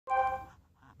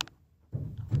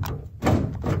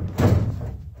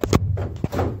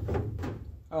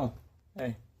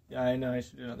Hey, yeah, I know I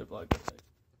should do another blog post.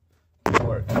 It'll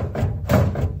work.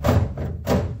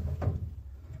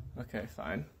 Okay,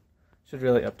 fine. Should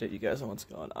really update you guys on what's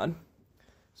going on.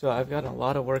 So I've got a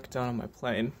lot of work done on my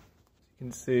plane. You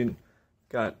can see,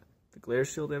 got the glare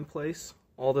shield in place.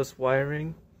 All this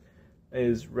wiring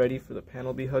is ready for the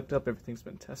panel to be hooked up. Everything's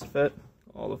been test fit.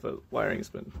 All of the wiring's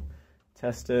been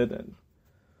tested and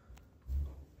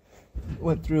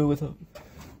went through with a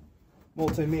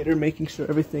multimeter, making sure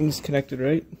everything's connected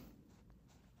right.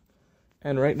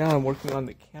 And right now I'm working on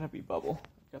the canopy bubble.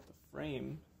 I've got the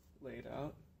frame laid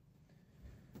out.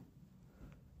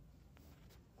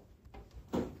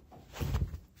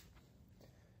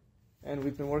 And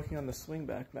we've been working on the swing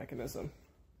back mechanism.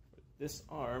 This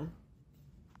arm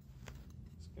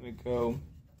is going to go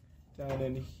down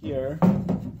in here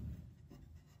and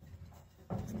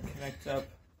connect up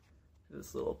to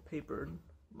this little papered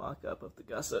mock-up of the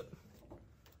gusset.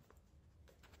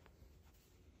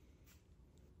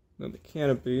 Then the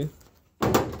canopy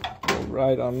will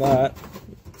ride on that.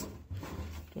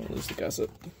 Don't lose the gusset.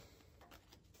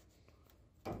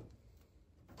 And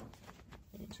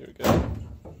here we go.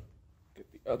 Get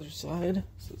the other side.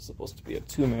 So it's supposed to be a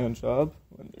two-man job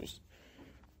when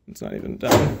it's not even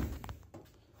done.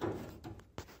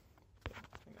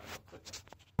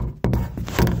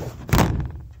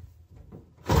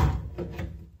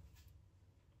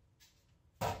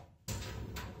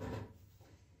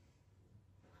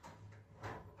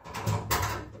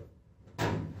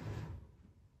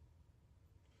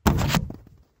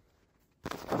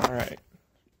 Alright,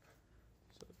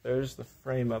 so there's the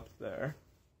frame up there.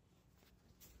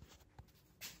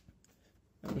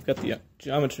 And we've got the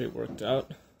geometry worked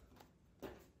out.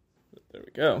 But there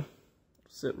we go.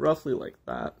 Sit roughly like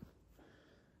that.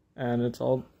 And it's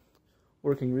all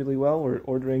working really well. We're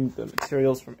ordering the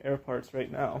materials from Air Parts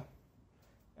right now.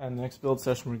 And the next build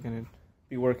session we're going to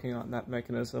be working on that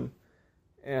mechanism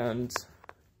and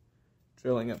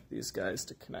drilling up these guys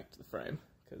to connect the frame,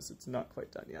 because it's not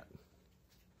quite done yet.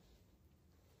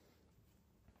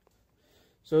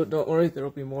 So don't worry, there will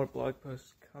be more blog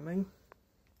posts coming,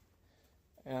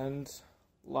 and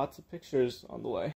lots of pictures on the way.